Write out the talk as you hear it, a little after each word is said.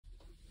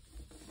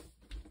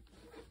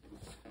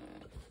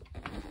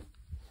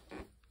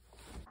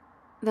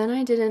Then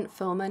I didn't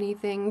film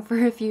anything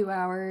for a few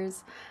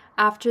hours.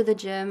 After the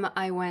gym,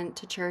 I went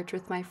to church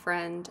with my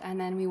friend, and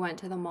then we went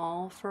to the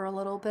mall for a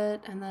little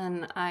bit, and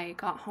then I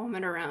got home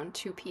at around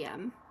 2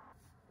 p.m.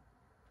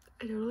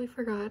 I totally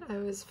forgot I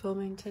was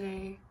filming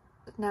today.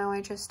 Now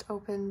I just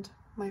opened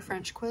my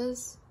French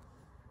quiz.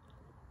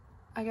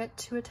 I get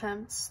 2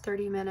 attempts,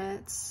 30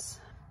 minutes,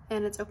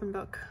 and it's open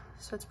book,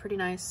 so it's pretty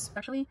nice.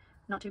 Actually,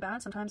 not too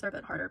bad. Sometimes they're a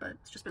bit harder, but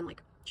it's just been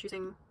like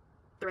choosing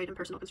the right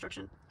impersonal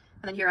construction.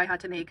 And then here I had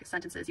to make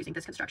sentences using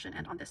this construction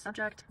and on this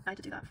subject. I had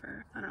to do that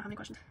for I don't know how many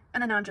questions.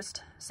 And then now I'm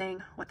just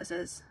saying what this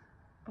is.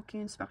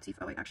 Aucune sportif.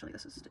 Oh wait, actually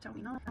this is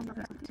determinant.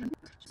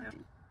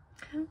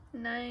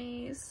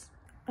 Nice.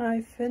 I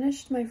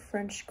finished my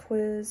French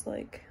quiz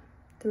like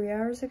 3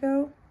 hours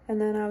ago, and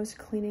then I was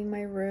cleaning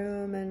my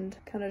room and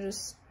kind of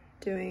just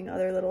doing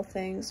other little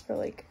things for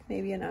like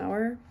maybe an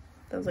hour.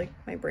 That was like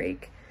my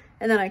break.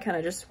 And then I kind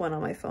of just went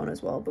on my phone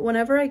as well. But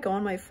whenever I go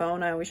on my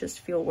phone, I always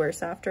just feel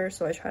worse after,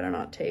 so I try to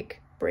not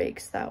take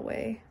breaks that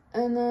way.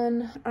 And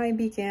then I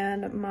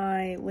began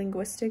my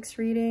linguistics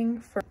reading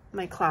for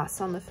my class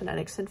on the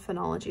phonetics and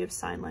phonology of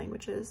sign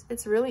languages.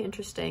 It's really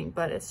interesting,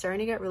 but it's starting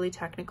to get really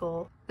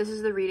technical. This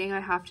is the reading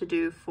I have to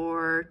do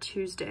for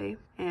Tuesday.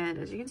 And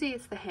as you can see,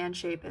 it's the hand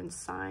shape and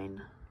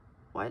sign.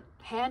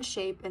 Hand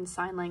shape and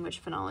sign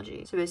language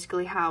phonology. So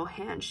basically how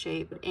hand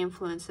shape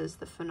influences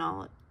the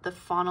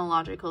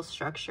phonological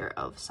structure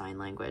of sign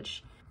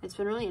language. It's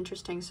been really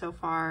interesting so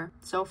far.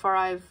 So far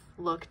I've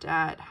looked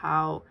at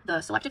how the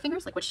selected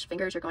fingers, like which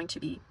fingers you're going to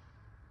be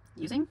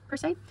using per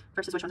se,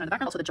 versus which ones are in the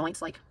background. Also the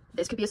joints, like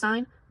this could be a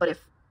sign, but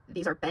if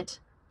these are bent,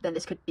 then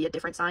this could be a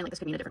different sign, like this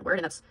could mean a different word,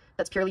 and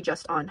that's purely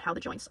just on how the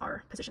joints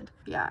are positioned.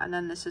 Yeah, and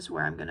then this is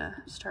where I'm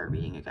gonna start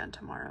reading again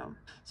tomorrow.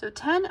 So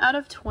 10 out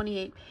of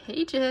 28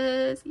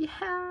 pages.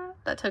 Yeah,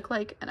 that took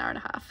like an hour and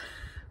a half.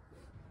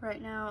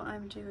 Right now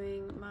I'm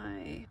doing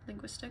my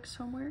linguistics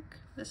homework.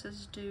 This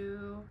is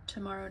due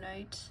tomorrow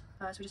night.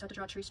 So we just have to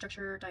draw tree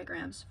structure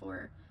diagrams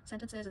for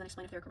sentences and then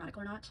explain if they're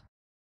grammatical or not.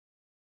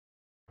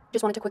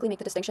 Just wanted to quickly make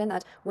the distinction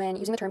that when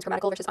using the terms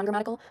grammatical versus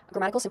ungrammatical,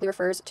 grammatical simply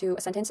refers to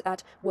a sentence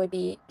that would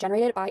be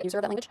generated by a user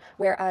of that language,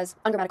 whereas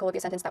ungrammatical would be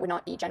a sentence that would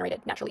not be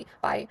generated naturally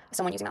by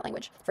someone using that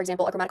language. For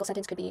example, a grammatical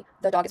sentence could be,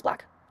 the dog is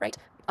black, right?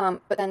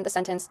 But then the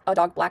sentence, a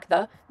dog black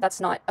that's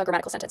not a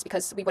grammatical sentence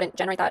because we wouldn't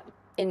generate that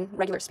in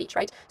regular speech,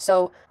 right?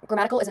 So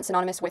grammatical isn't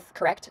synonymous with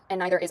correct, and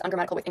neither is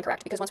ungrammatical with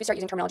incorrect, because once we start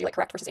using terminology like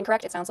correct versus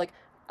incorrect, it sounds like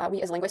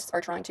we as linguists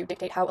are trying to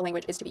dictate how a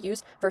language is to be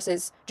used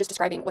versus just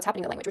describing what's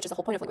happening in the language, which is the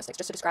whole point of linguistics,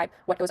 just to describe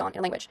what goes on in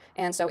a language.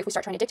 And so if we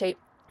start trying to dictate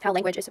how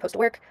language is supposed to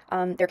work,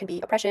 there can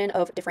be oppression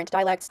of different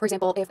dialects. For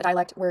example, if a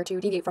dialect were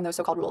to deviate from those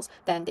so-called rules,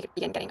 then they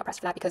begin getting oppressed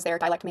for that because their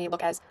dialect may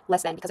look as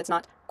less than because it's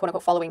not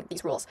quote-unquote following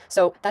these rules.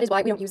 So that is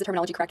why we don't use the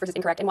terminology correct versus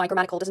incorrect, and why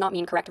grammatical does not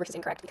mean correct versus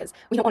incorrect, because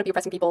we don't want to be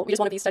oppressing people. We just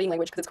want to be studying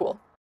language because it's cool.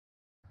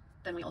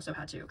 Then we also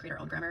had to create our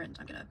own grammar, and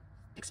I'm gonna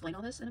explain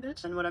all this in a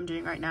bit. And what I'm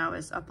doing right now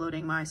is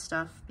uploading my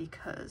stuff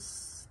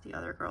because the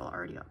other girl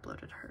already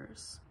uploaded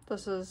hers.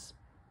 This is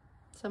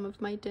some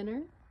of my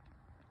dinner.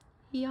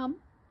 Yum.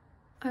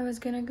 I was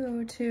gonna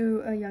go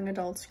to a young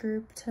adults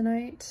group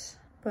tonight,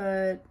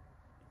 but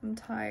I'm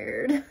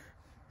tired.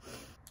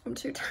 I'm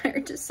too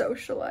tired to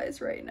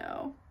socialize right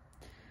now.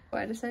 So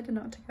I decided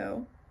not to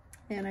go,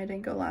 and I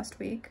didn't go last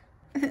week.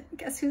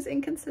 Guess who's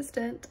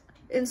inconsistent?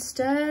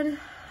 Instead,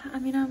 I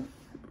mean,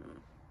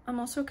 I'm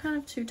also kind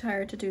of too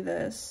tired to do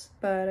this,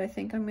 but I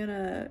think I'm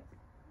gonna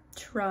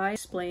try to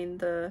explain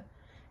the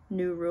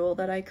new rule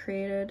that I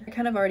created. I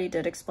kind of already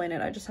did explain it.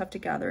 I just have to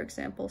gather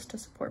examples to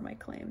support my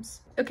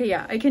claims. Okay,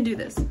 yeah, I can do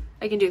this.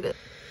 I can do this.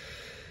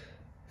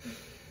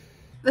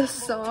 This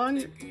song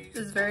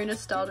is very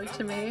nostalgic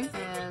to me,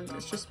 and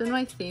it's just been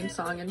my theme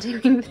song in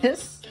doing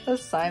this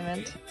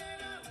assignment.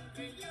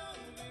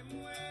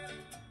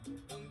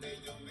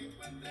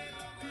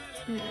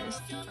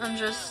 I'm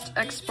just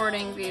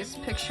exporting these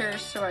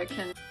pictures so I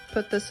can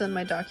put this in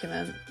my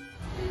document.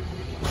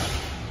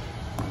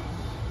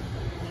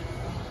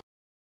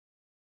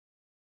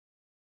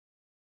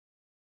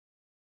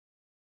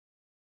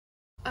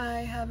 I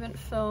haven't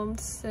filmed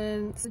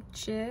since the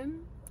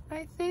gym,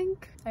 I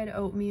think. I had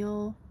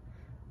oatmeal.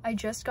 I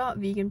just got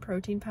vegan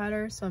protein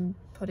powder, so I'm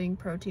putting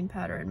protein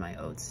powder in my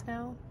oats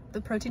now.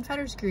 The protein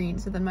powder's green,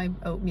 so then my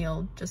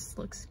oatmeal just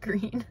looks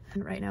green.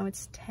 And right now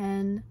it's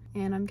 10,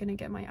 and I'm gonna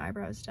get my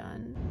eyebrows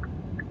done.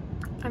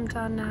 I'm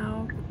done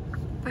now.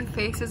 My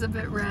face is a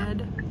bit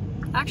red.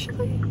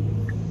 Actually,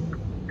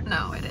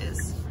 no, it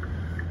is.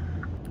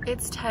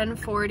 It's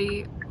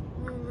 10:40.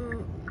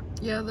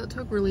 Yeah, that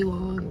took really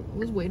long. I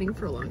was waiting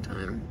for a long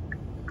time.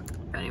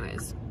 But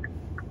anyways,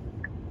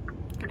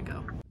 I'm gonna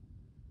go.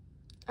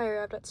 I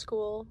arrived at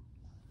school.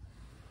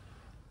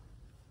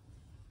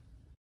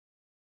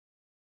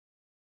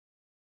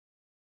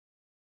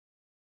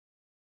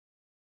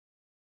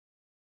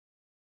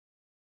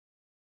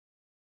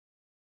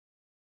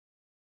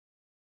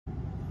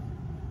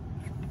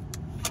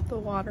 The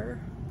water.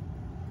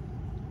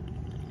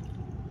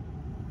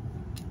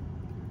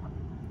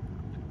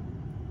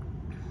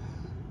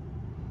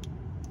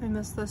 I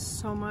miss this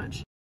so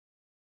much.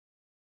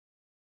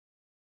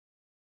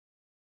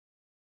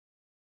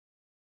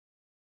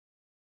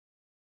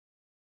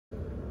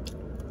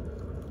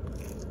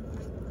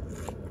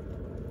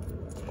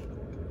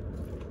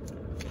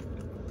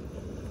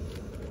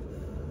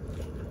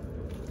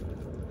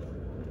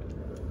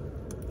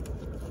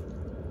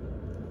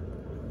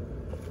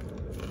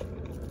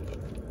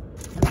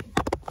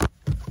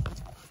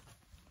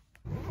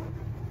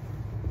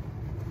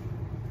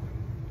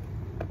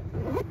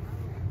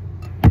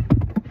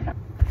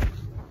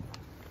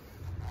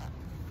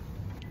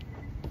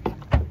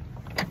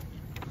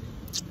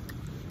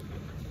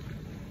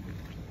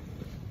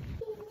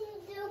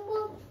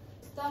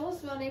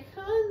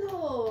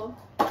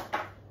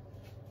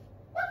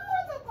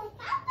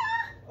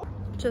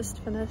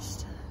 Just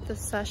finished the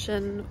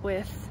session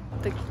with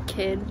the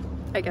kid.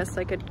 I guess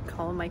I could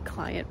call him my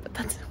client, but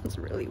that sounds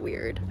really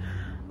weird.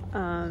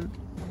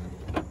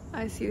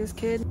 I see this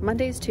kid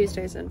Mondays,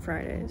 Tuesdays, and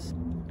Fridays.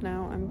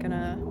 Now I'm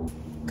gonna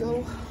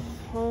go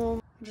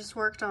home. Just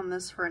worked on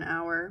this for an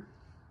hour.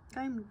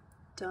 I'm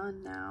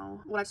done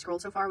now. What I've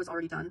scrolled so far was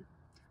already done.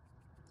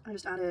 I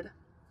just added,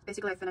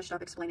 basically I finished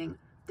up explaining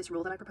this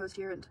rule that I proposed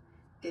here and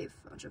gave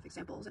a bunch of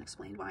examples and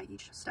explained why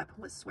each step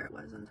was where it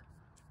was and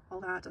all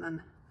that. And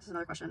then this is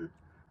another question.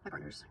 My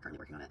partner's currently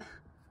working on it.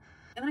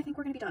 And then I think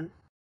we're gonna be done.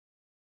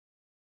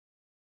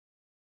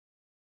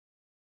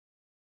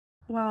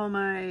 While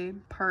my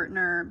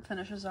partner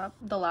finishes up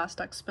the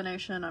last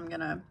explanation, I'm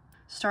gonna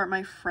start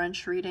my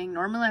French reading.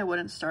 Normally I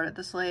wouldn't start it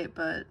this late,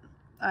 but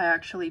I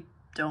actually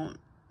don't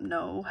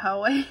know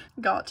how I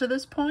got to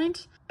this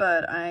point.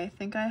 But I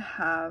think I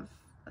have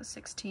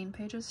 16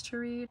 pages to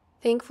read.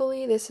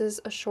 Thankfully, this is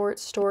a short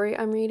story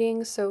I'm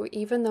reading, so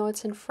even though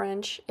it's in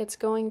French, it's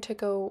going to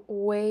go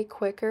way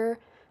quicker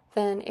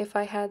than if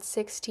I had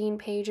 16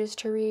 pages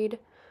to read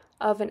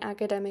of an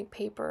academic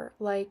paper,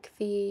 like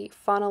the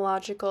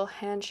phonological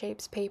hand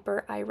shapes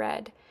paper I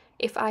read.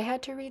 If I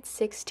had to read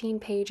 16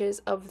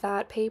 pages of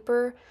that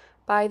paper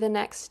by the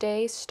next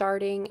day,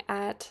 starting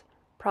at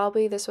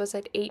probably this was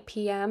at 8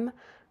 p.m.,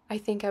 I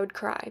think I would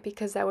cry,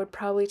 because that would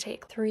probably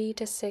take 3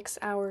 to 6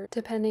 hours,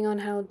 depending on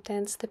how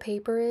dense the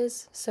paper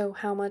is. So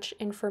how much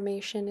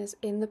information is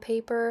in the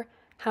paper,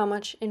 how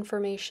much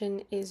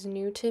information is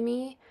new to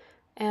me,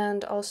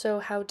 and also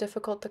how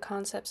difficult the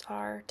concepts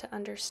are to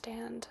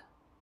understand.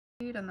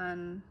 And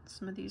then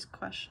some of these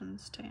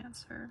questions to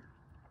answer.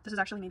 This is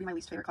actually maybe my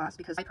least favorite class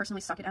because I personally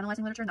suck at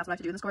analyzing literature, and that's what I have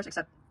to do in this course,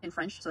 except in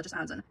French, so it just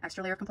adds an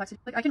extra layer of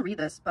complexity. Like, I can read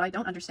this, but I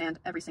don't understand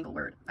every single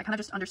word. I kind of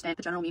just understand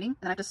the general meaning,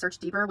 and I have to search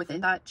deeper within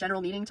that general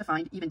meaning to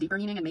find even deeper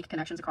meaning and make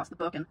connections across the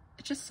book, and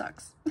it just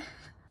sucks.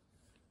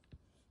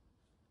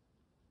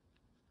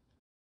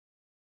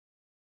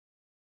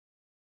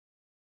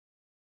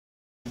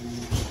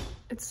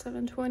 It's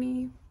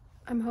 7:20.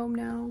 I'm home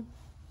now.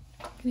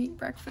 I'm gonna eat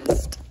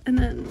breakfast and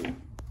then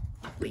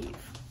leave.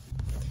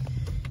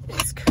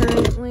 It's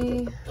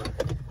currently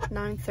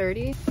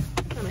 9:30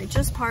 and I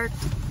just parked,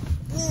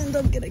 and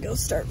I'm gonna go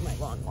start my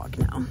long walk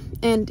now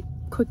and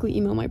quickly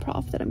email my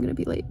prof that I'm gonna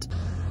be late.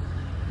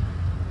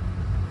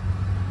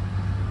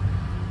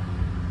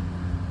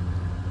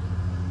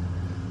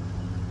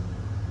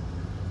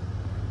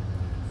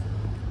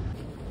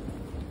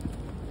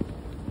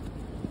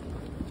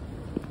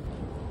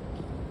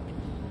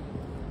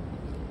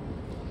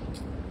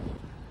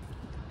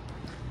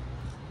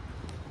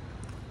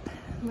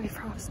 My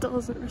prof still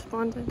hasn't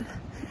responded,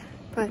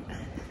 but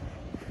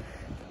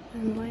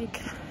I'm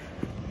like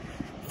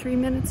 3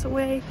 minutes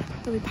away.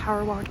 Really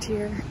power walked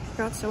here. It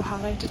got so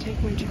hot I had to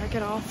take my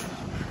jacket off.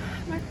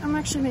 I'm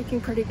actually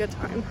making pretty good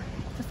time.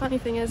 The funny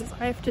thing is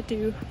I have to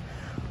do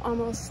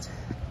almost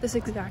this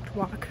exact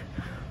walk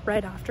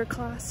right after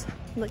class,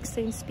 like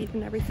same speed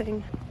and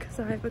everything, because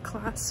I have a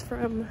class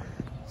from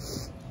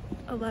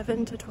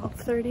 11 to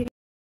 12:30.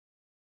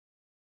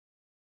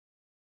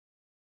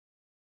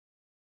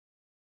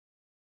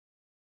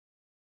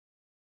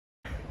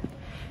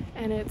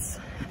 And it's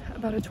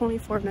about a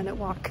 24-minute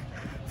walk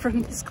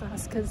from this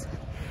class, because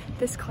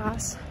this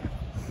class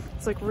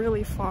is like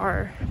really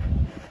far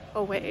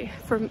away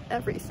from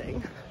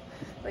everything.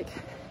 Like,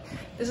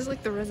 this is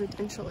like the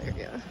residential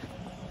area.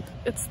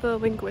 It's the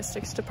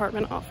linguistics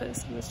department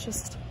office, and it's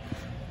just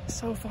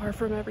so far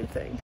from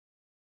everything.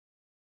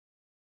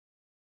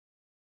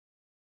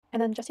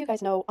 And then just so you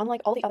guys know,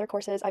 unlike all the other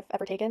courses I've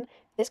ever taken,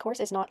 this course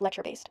is not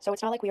lecture-based. So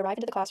it's not like we arrive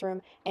into the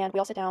classroom and we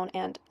all sit down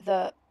and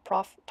the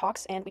prof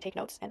talks and we take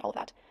notes and all of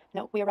that.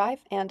 No, we arrive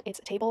and it's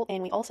a table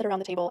and we all sit around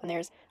the table, and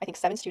there's, I think,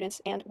 7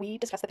 students, and we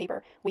discuss the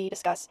paper. We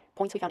discuss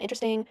points we found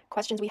interesting,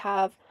 questions we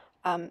have.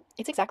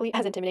 It's exactly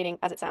as intimidating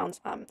as it sounds.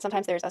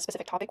 Sometimes there's a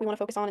specific topic we want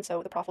to focus on, and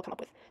so the prof will come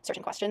up with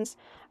certain questions.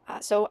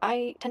 So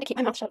I tend to keep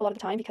my mouth shut a lot of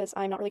the time because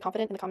I'm not really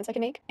confident in the comments I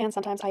can make, and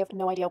sometimes I have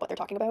no idea what they're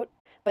talking about.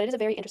 But it is a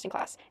very interesting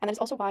class, and that is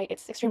also why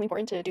it's extremely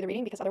important to do the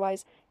reading, because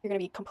otherwise you're going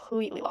to be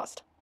completely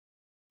lost.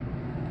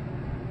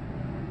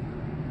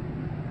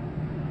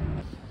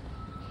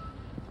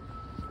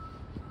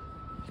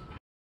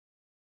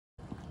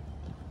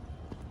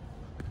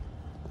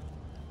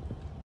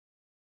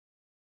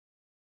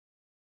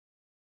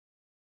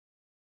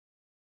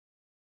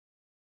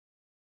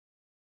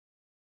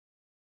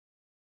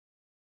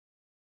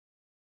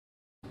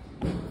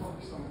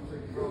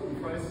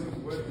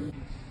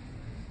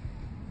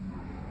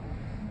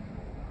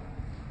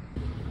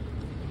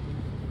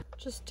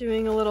 Just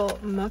doing a little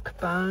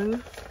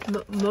mukbang.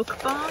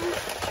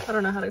 Mukbang? I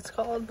don't know how it's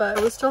called, but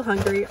I was still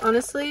hungry.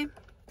 Honestly,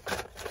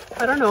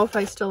 I don't know if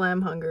I still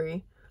am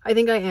hungry. I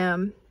think I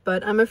am,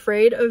 but I'm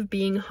afraid of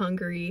being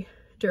hungry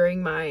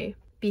during my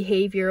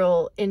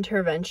behavioral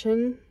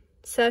intervention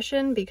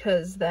session,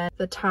 because then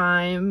the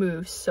time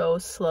moves so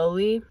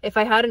slowly. If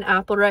I had an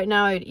apple right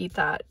now, I'd eat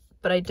that,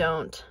 but I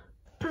don't.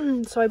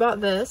 So I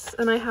bought this,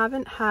 and I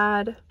haven't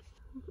had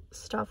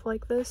stuff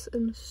like this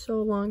in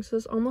so long, so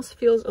this almost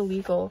feels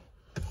illegal.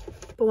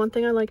 But one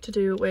thing I like to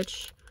do,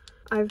 which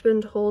I've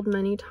been told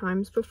many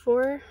times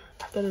before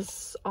that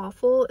is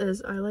awful,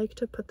 is I like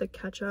to put the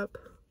ketchup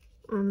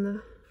on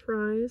the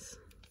fries.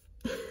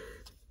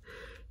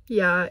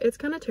 Yeah, it's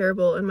kind of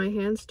terrible and my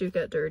hands do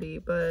get dirty,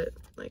 but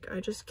like I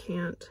just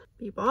can't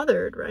be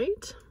bothered,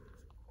 right?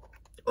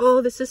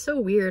 Oh, this is so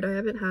weird. I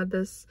haven't had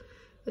this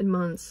in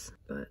months,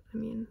 but I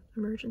mean,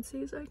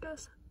 emergencies, I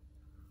guess.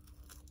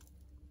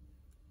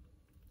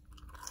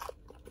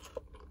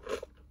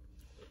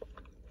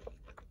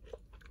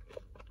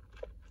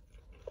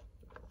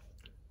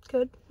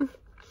 Good.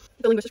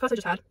 The linguistics class I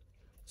just had,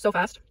 so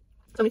fast.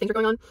 So many things are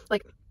going on.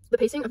 Like, the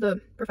pacing of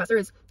the professor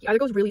is, he either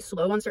goes really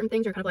slow on certain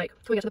things or kind of like,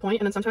 can we get to the point?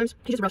 And then sometimes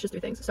he just rushes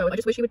through things. So I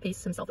just wish he would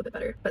pace himself a bit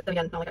better. But then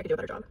again, not like I could do a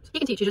better job. He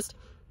can teach, he just,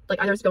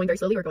 like, either is going very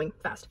slowly or going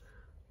fast.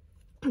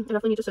 I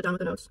definitely need to sit down with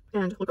the notes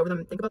and look over them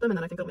and think about them, and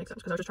then I think it'll make sense,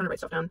 because I was just trying to write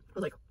stuff down. I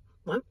was like,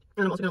 what?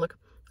 And I'm also gonna look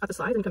at the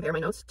slides and compare my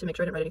notes to make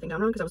sure I didn't write anything down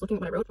wrong, because I was looking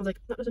at what I wrote. I was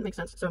like, that doesn't make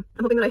sense. So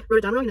I'm hoping that I wrote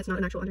it down wrong and it's not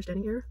an actual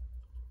understanding error.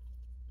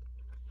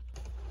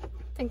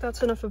 I think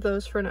that's enough of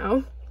those for now.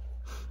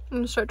 I'm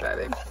gonna start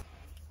driving.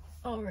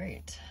 All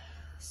right,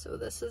 so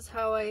this is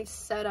how I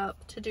set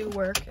up to do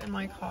work in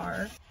my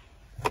car.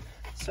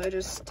 So I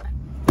just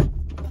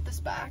put this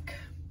back.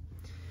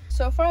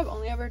 So far I've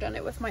only ever done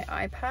it with my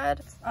iPad.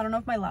 I don't know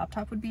if my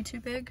laptop would be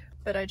too big,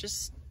 but I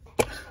just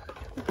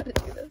want to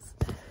do this.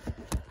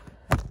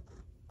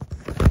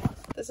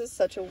 This is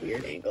such a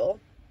weird angle.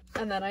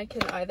 And then I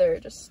can either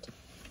just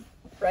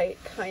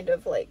write kind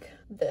of like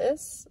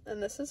this,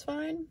 and this is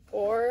fine,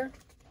 or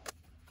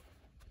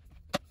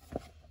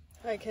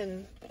I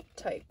can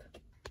type.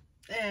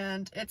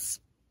 And it's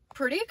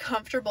pretty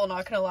comfortable,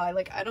 not gonna lie.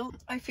 Like,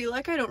 I feel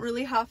like I don't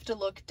really have to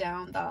look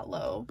down that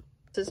low.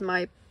 This is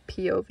my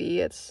POV.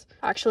 It's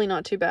actually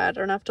not too bad.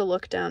 I don't have to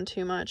look down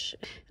too much,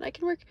 and I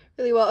can work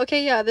really well.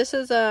 Okay, yeah, this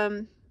is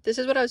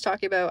what I was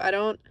talking about. I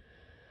don't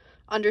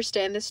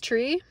understand this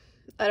tree.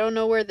 I don't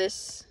know where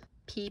this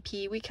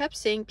PP, we kept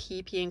saying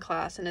PP in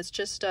class, and it's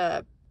just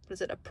what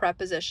is it, a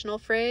prepositional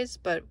phrase,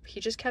 but he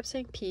just kept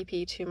saying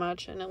PP too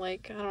much, and I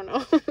don't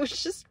know. It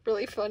was just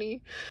really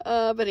funny.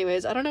 But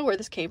anyways, I don't know where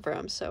this came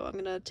from, so I'm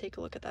gonna take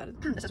a look at that.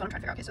 This is what I'm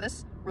trying to figure out. Okay, so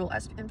this rule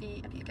as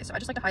NP, NP. Okay, so I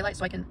just like to highlight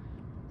so I can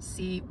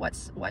see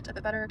what's what a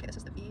bit better. Okay, this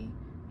is the V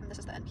and this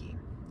is the NP.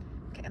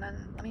 Okay, and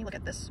then let me look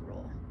at this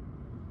rule.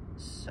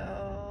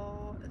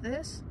 So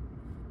this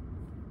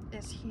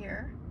is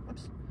here,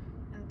 whoops,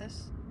 and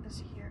this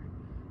is here.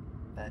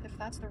 But if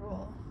that's the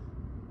rule,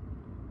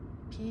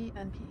 P,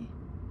 NP,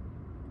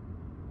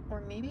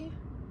 or maybe,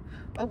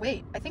 oh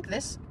wait, I think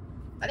this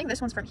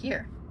one's from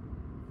here.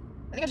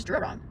 I think I just drew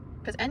it wrong,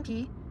 because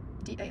NP,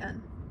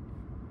 DAN,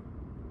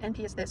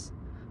 NP is this.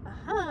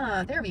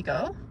 Aha, there we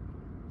go.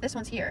 This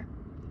one's here.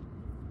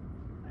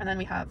 And then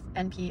we have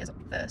NP is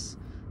this.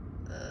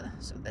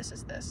 So this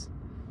is this.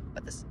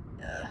 But this,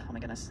 oh my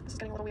goodness, this is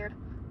getting a little weird.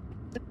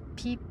 The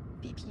P,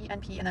 BP,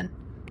 NP, and then,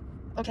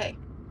 okay.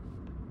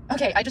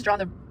 Okay, I just drew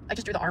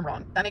the arm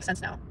wrong. That makes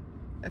sense now.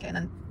 Okay, and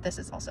then this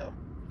is also,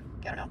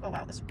 okay, I don't know. Oh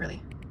wow, this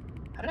really,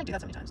 how did I do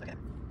that so many times? Okay.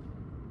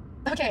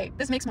 Okay,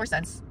 this makes more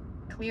sense.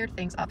 Cleared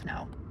things up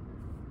now.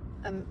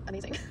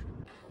 Amazing.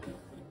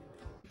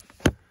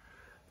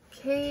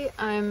 Okay,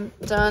 I'm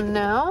done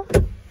now.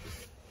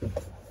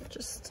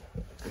 Just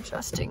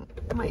adjusting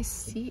my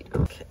seat.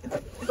 Okay,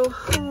 go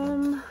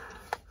home.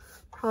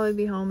 Probably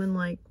be home in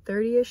like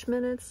 30-ish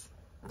minutes.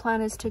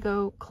 Plan is to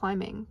go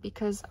climbing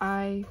because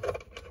I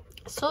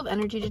still have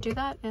energy to do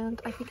that,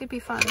 and I think it'd be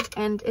fun.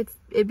 And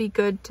it'd be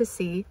good to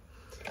see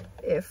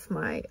if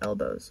my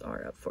elbows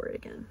are up for it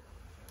again.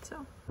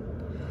 So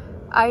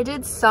I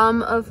did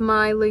some of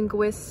my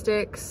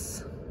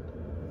linguistics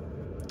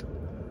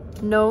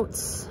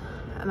notes,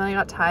 and then I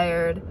got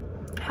tired.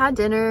 Had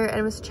dinner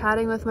and was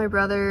chatting with my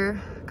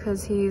brother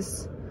because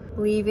he's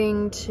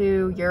leaving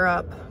to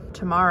Europe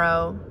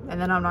tomorrow,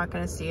 and then I'm not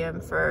going to see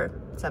him for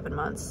 7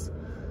 months.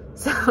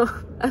 So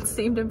that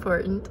seemed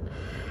important.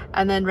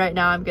 And then right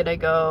now I'm gonna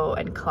go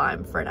and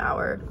climb for an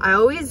hour. I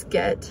always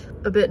get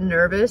a bit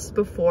nervous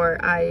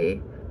before I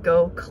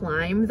go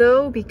climb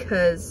though,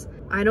 because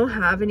I don't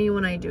have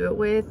anyone I do it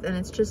with, and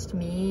it's just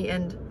me,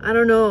 and I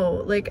don't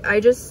know, like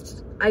I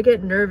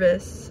get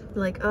nervous,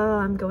 like, oh,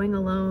 I'm going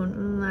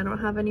alone, I don't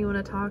have anyone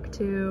to talk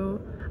to.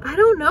 I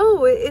don't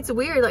know, it's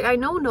weird. Like, I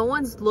know no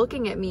one's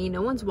looking at me,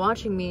 no one's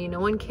watching me,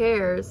 no one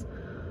cares,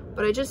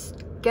 but I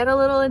just get a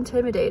little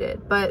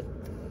intimidated. But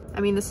I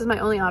mean, this is my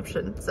only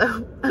option,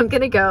 so I'm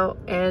gonna go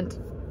and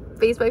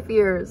face my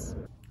fears.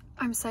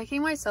 I'm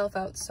psyching myself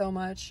out so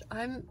much.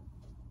 I'm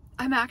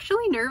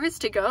actually nervous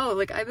to go.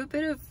 Like, I have a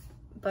bit of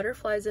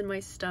butterflies in my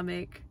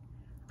stomach.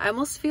 I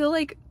almost feel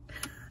like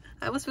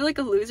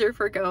a loser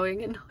for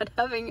going and not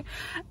having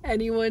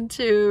anyone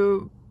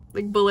to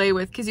like belay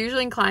with, because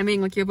usually in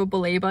climbing, like, you have a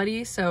belay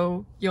buddy,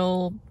 so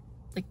you'll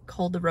like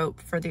hold the rope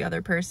for the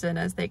other person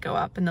as they go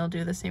up, and they'll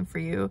do the same for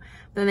you.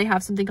 Then they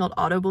have something called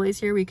auto belays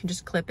here where you can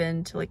just clip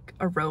into like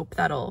a rope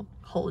that'll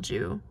hold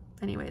you.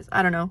 Anyways,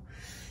 I don't know,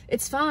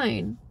 it's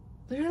fine.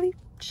 Literally,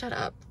 shut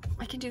up,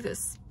 I can do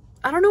this.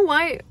 I don't know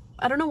why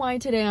I don't know why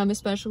today I'm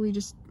especially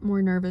just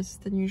more nervous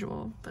than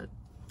usual, but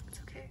it's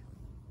okay.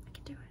 I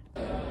can do it.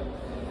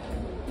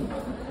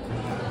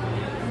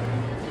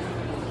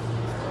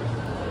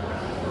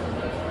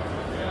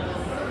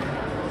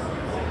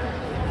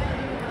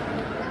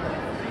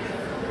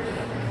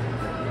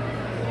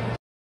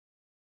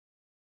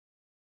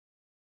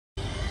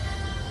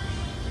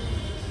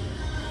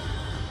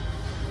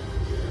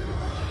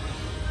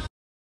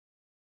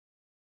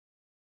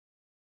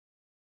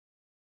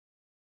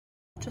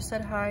 Just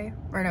said hi,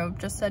 or no,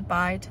 just said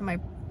bye to my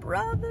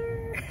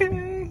brother.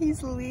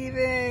 He's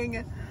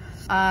leaving.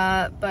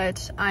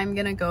 But I'm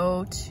gonna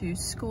go to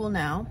school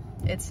now.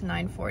 It's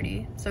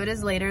 9:40, so it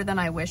is later than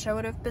I wish I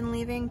would have been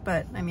leaving,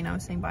 but I mean, I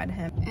was saying bye to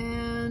him.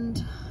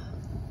 And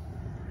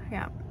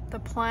yeah, the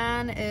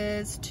plan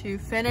is to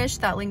finish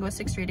that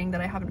linguistics reading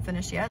that I haven't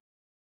finished yet.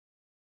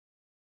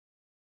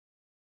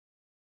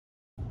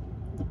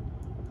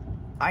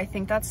 I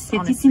think that's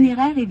Cet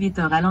itinéraire évite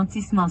un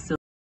ralentissement sur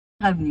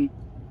l'avenue.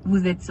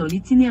 Vous êtes sur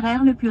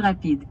l'itinéraire le plus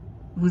rapide.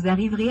 Vous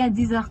arriverez à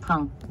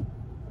 10h30.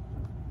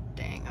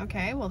 Dang,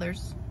 okay, well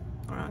there's,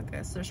 I don't know, I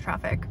guess there's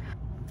traffic.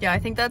 Yeah, I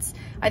think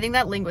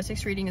that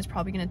linguistics reading is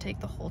probably gonna take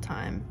the whole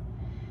time.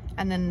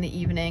 And then in the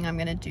evening, I'm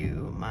gonna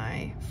do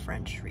my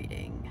French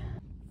reading.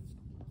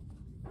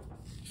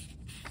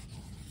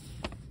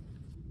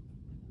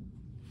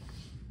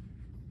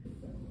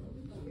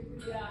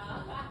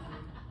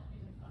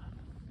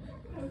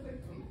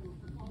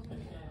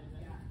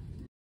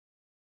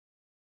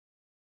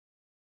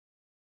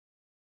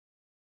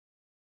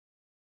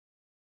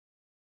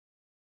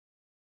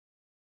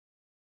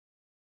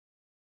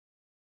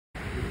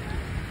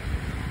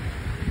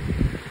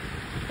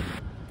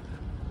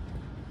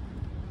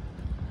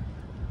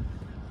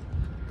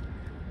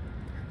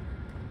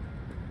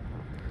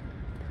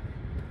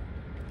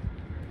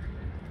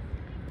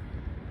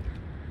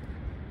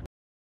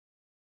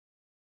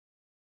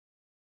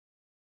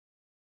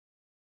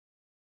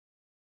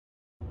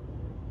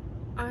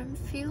 I'm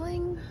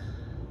feeling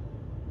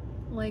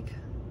like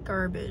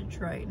garbage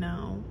right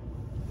now.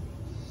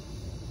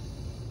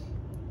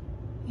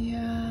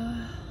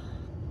 Yeah.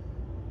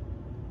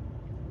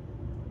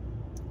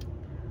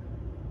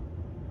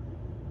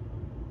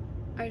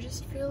 I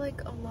just feel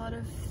like a lot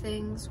of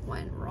things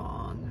went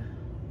wrong.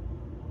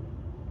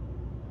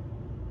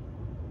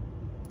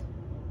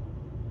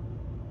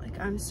 Like,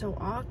 I'm so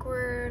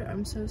awkward,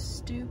 I'm so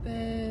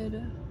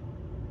stupid,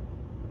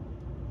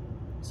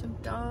 so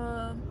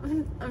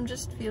dumb. I'm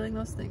just feeling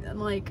those things.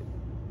 And like,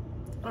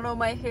 I don't know,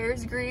 my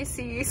hair's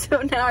greasy,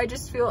 so now I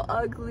just feel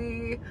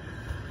ugly.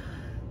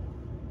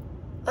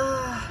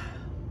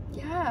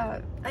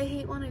 Yeah, I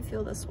hate when I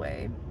feel this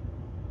way,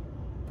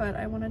 but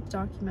I want to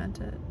document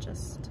it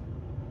just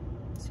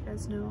so you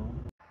guys know.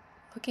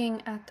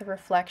 Looking at the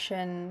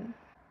reflection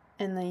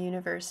in the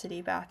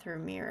university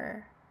bathroom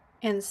mirror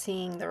and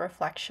seeing the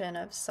reflection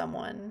of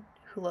someone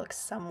who looks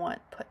somewhat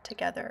put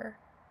together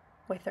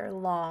with their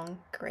long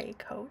gray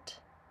coat.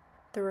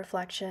 The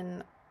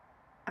reflection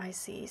I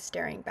see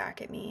staring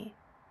back at me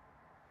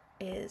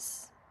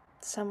is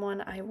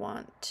someone I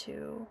want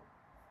to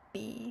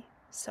be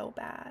so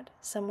bad,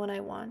 someone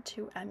I want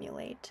to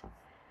emulate.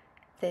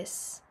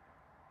 This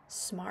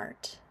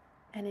smart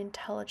and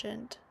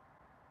intelligent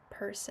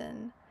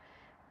person.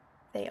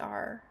 They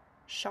are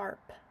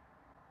sharp.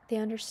 They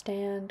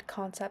understand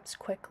concepts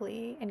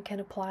quickly and can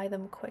apply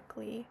them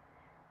quickly.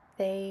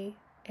 They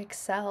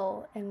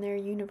excel in their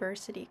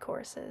university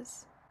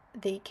courses.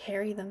 They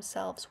carry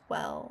themselves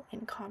well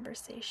in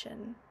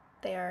conversation.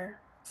 They are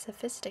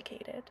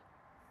sophisticated.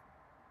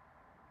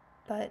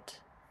 But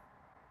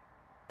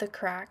the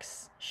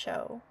cracks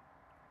show.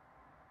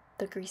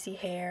 The greasy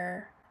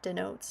hair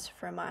denotes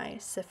from my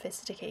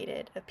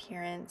sophisticated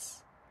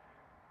appearance.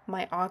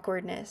 My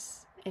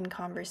awkwardness in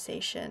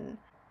conversation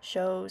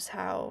shows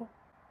how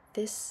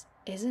this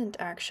isn't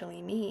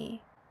actually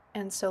me.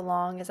 And so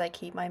long as I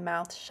keep my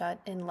mouth shut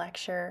in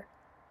lecture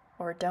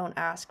or don't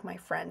ask my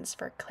friends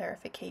for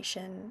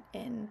clarification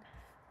in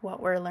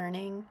what we're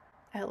learning,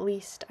 at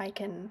least I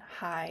can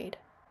hide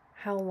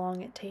how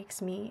long it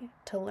takes me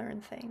to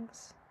learn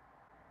things.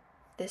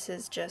 This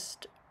is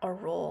just a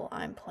role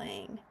I'm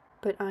playing,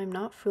 but I'm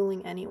not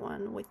fooling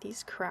anyone with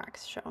these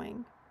cracks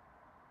showing.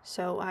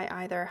 So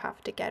I either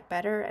have to get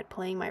better at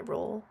playing my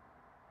role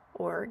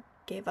or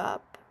give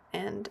up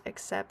and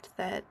accept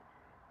that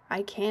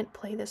I can't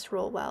play this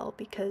role well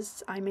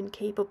because I'm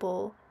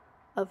incapable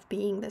of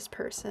being this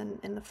person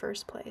in the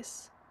first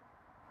place.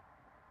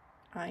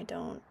 I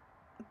don't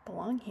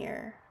belong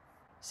here.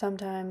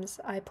 Sometimes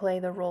I play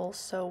the role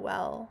so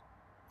well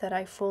that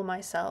I fool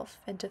myself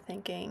into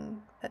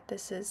thinking that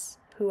this is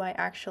who I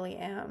actually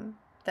am,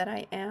 that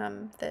I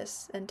am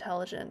this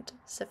intelligent,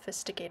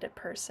 sophisticated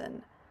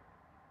person,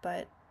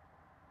 but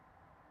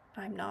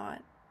I'm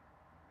not.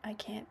 I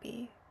can't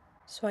be.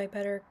 So I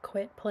better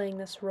quit playing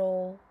this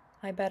role.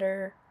 I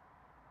better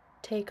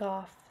take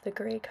off the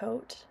gray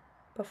coat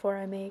before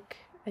I make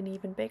an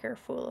even bigger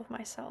fool of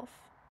myself.